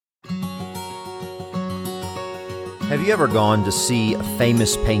Have you ever gone to see a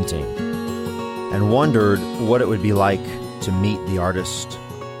famous painting and wondered what it would be like to meet the artist?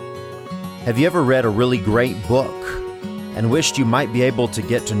 Have you ever read a really great book and wished you might be able to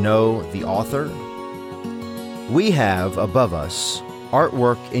get to know the author? We have above us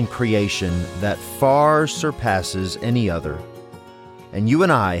artwork in creation that far surpasses any other, and you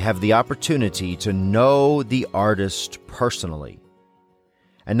and I have the opportunity to know the artist personally.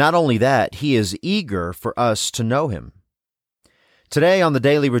 And not only that, he is eager for us to know him. Today on the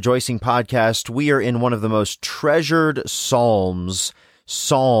Daily Rejoicing Podcast, we are in one of the most treasured Psalms,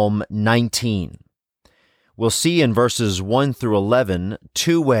 Psalm 19. We'll see in verses 1 through 11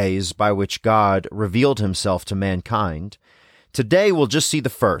 two ways by which God revealed himself to mankind. Today we'll just see the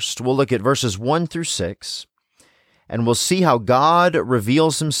first. We'll look at verses 1 through 6, and we'll see how God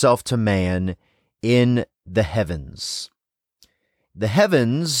reveals himself to man in the heavens. The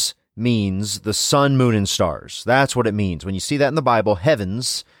heavens means the sun, moon, and stars. That's what it means. When you see that in the Bible,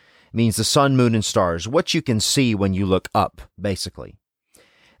 heavens means the sun, moon, and stars, what you can see when you look up, basically.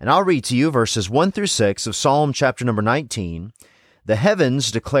 And I'll read to you verses 1 through 6 of Psalm chapter number 19. The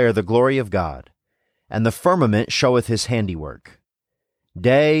heavens declare the glory of God, and the firmament showeth his handiwork.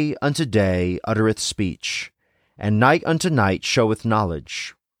 Day unto day uttereth speech, and night unto night showeth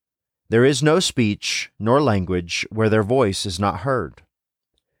knowledge. There is no speech nor language where their voice is not heard.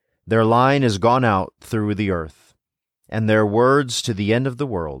 Their line is gone out through the earth, and their words to the end of the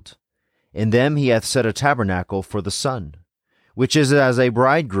world. In them he hath set a tabernacle for the sun, which is as a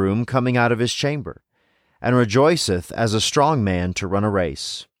bridegroom coming out of his chamber, and rejoiceth as a strong man to run a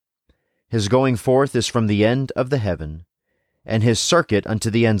race. His going forth is from the end of the heaven, and his circuit unto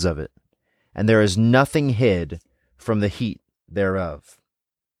the ends of it, and there is nothing hid from the heat thereof.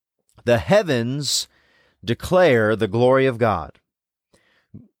 The heavens declare the glory of God.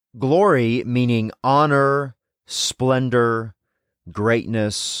 Glory meaning honor, splendor,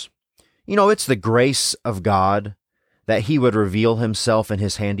 greatness. You know, it's the grace of God that he would reveal himself in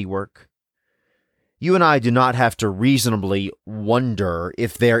his handiwork. You and I do not have to reasonably wonder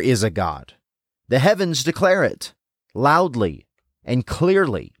if there is a God. The heavens declare it loudly and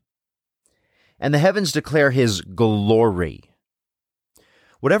clearly. And the heavens declare his glory.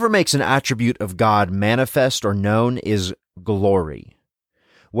 Whatever makes an attribute of God manifest or known is glory.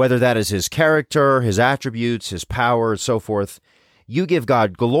 Whether that is his character, his attributes, his power, and so forth, you give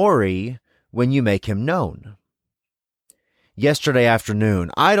God glory when you make him known. Yesterday afternoon,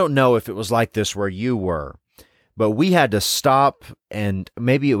 I don't know if it was like this where you were, but we had to stop, and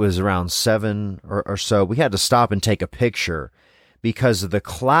maybe it was around 7 or so, we had to stop and take a picture because the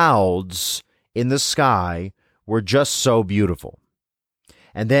clouds in the sky were just so beautiful.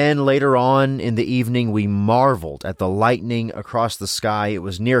 And then later on in the evening, we marveled at the lightning across the sky. It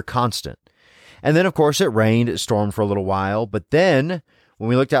was near constant. And then, of course, it rained. It stormed for a little while. But then, when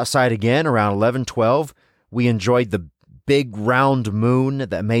we looked outside again around 11, 12, we enjoyed the big round moon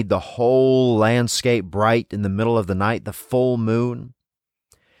that made the whole landscape bright in the middle of the night, the full moon.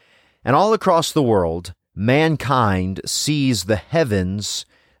 And all across the world, mankind sees the heavens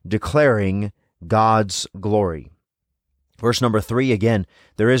declaring God's glory. Verse number 3 again,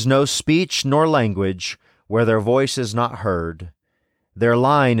 there is no speech nor language where their voice is not heard. Their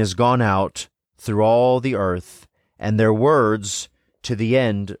line is gone out through all the earth, and their words to the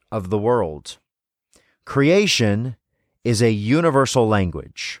end of the world. Creation is a universal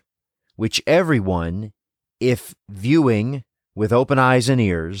language, which everyone, if viewing with open eyes and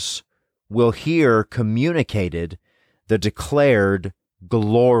ears, will hear communicated the declared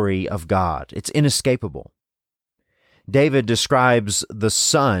glory of God. It's inescapable. David describes the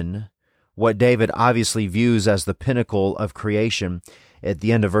sun, what David obviously views as the pinnacle of creation, at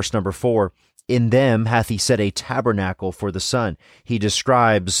the end of verse number 4. In them hath he set a tabernacle for the sun. He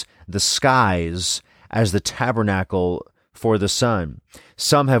describes the skies as the tabernacle for the sun.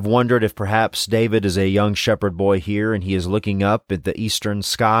 Some have wondered if perhaps David is a young shepherd boy here and he is looking up at the eastern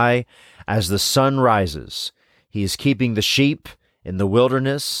sky as the sun rises. He is keeping the sheep in the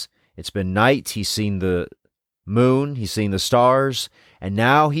wilderness. It's been night. He's seen the moon, he's seen the stars, and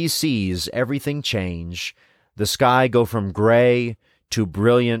now he sees everything change. The sky go from gray to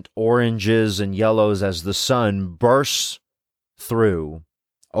brilliant oranges and yellows as the sun bursts through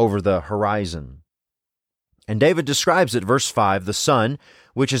over the horizon. And David describes it, verse 5, the sun,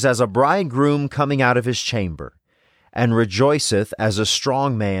 which is as a bridegroom coming out of his chamber, and rejoiceth as a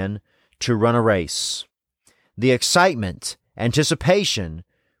strong man to run a race. The excitement, anticipation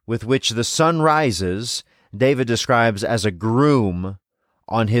with which the sun rises, David describes as a groom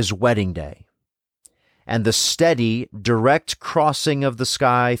on his wedding day. And the steady, direct crossing of the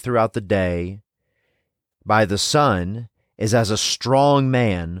sky throughout the day by the sun is as a strong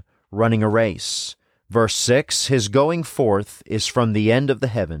man running a race. Verse 6, his going forth is from the end of the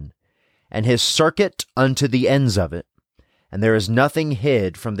heaven, and his circuit unto the ends of it, and there is nothing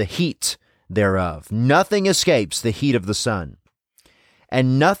hid from the heat thereof. Nothing escapes the heat of the sun,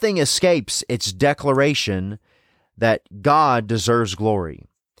 and nothing escapes its declaration that God deserves glory.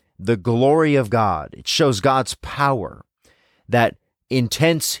 The glory of God. It shows God's power. That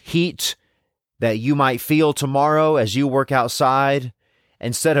intense heat that you might feel tomorrow as you work outside,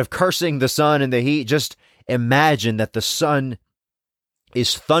 instead of cursing the sun and the heat, just imagine that the sun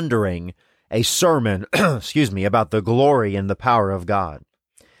is thundering a sermon, about the glory and the power of God.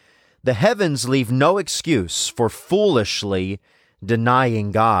 The heavens leave no excuse for foolishly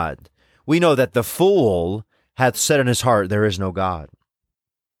denying God. We know that the fool hath said in his heart, there is no God.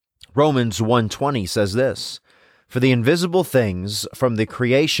 Romans 1:20 says this, for the invisible things from the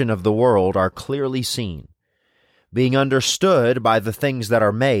creation of the world are clearly seen, being understood by the things that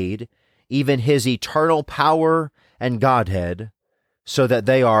are made, even his eternal power and Godhead, so that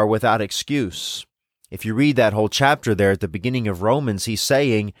they are without excuse. If you read that whole chapter there at the beginning of Romans, he's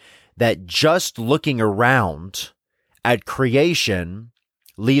saying that just looking around at creation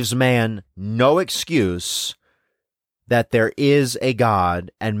leaves man no excuse that there is a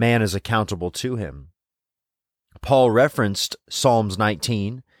God and man is accountable to him. Paul referenced Psalms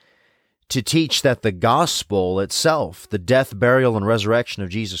 19 to teach that the gospel itself, the death, burial, and resurrection of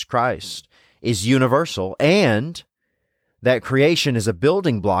Jesus Christ, is universal, and that creation is a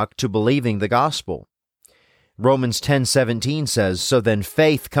building block to believing the gospel. Romans 10:17 says, so then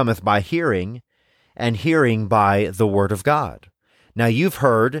faith cometh by hearing, and hearing by the word of God. Now you've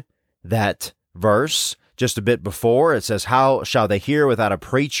heard that verse just a bit before. It says, how shall they hear without a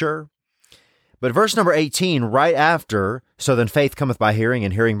preacher? But verse number 18, right after, so then faith cometh by hearing,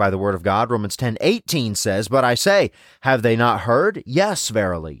 and hearing by the word of God, Romans 10:18 says, but I say, have they not heard? Yes,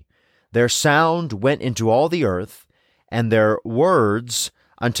 verily. Their sound went into all the earth, and their words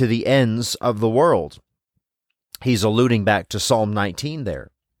unto the ends of the world. He's alluding back to Psalm 19 there.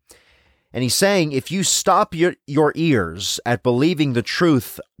 And he's saying, if you stop your ears at believing the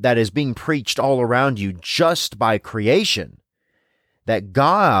truth that is being preached all around you just by creation, that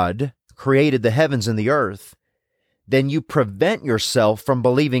God created the heavens and the earth, then you prevent yourself from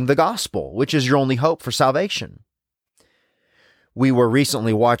believing the gospel, which is your only hope for salvation. We were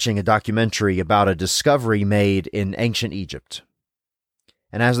recently watching a documentary about a discovery made in ancient Egypt.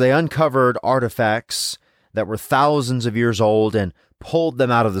 And as they uncovered artifacts that were thousands of years old and pulled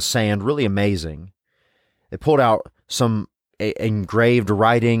them out of the sand, really amazing, they pulled out some engraved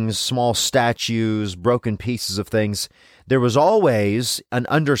writings, small statues, broken pieces of things. There was always an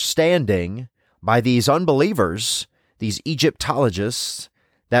understanding by these unbelievers, these Egyptologists,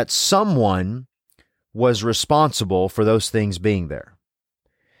 that someone was responsible for those things being there.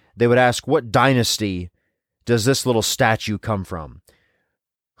 They would ask, what dynasty does this little statue come from?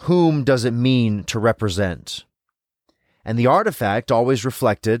 Whom does it mean to represent? And the artifact always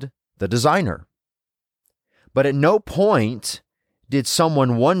reflected the designer. But at no point did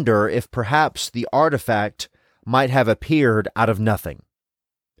someone wonder if perhaps the artifact might have appeared out of nothing.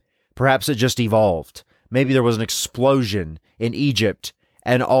 Perhaps it just evolved. Maybe there was an explosion in Egypt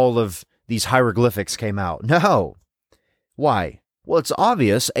and all of these hieroglyphics came out. No. Why? Well, it's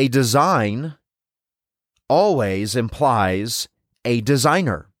obvious. A design always implies a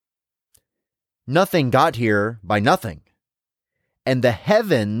designer. Nothing got here by nothing. And the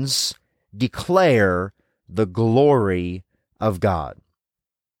heavens declare the glory of God.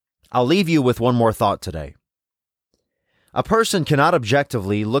 I'll leave you with one more thought today. A person cannot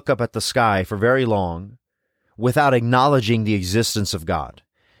objectively look up at the sky for very long without acknowledging the existence of God.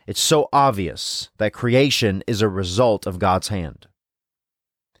 It's so obvious that creation is a result of God's hand.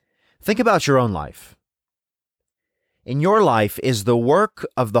 Think about your own life. In your life, is the work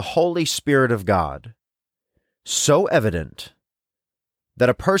of the Holy Spirit of God so evident that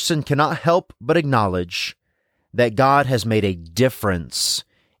a person cannot help but acknowledge that God has made a difference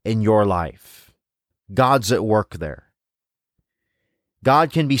in your life? God's at work there.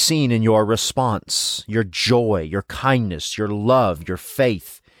 God can be seen in your response, your joy, your kindness, your love, your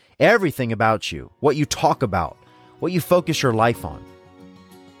faith, everything about you, what you talk about, what you focus your life on.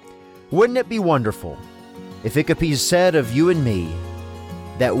 Wouldn't it be wonderful if it could be said of you and me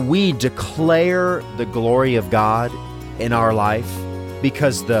that we declare the glory of God in our life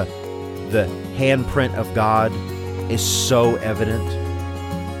because the handprint of God is so evident?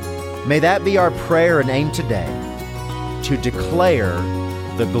 May that be our prayer and aim today, to declare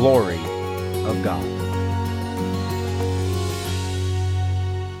the glory of God.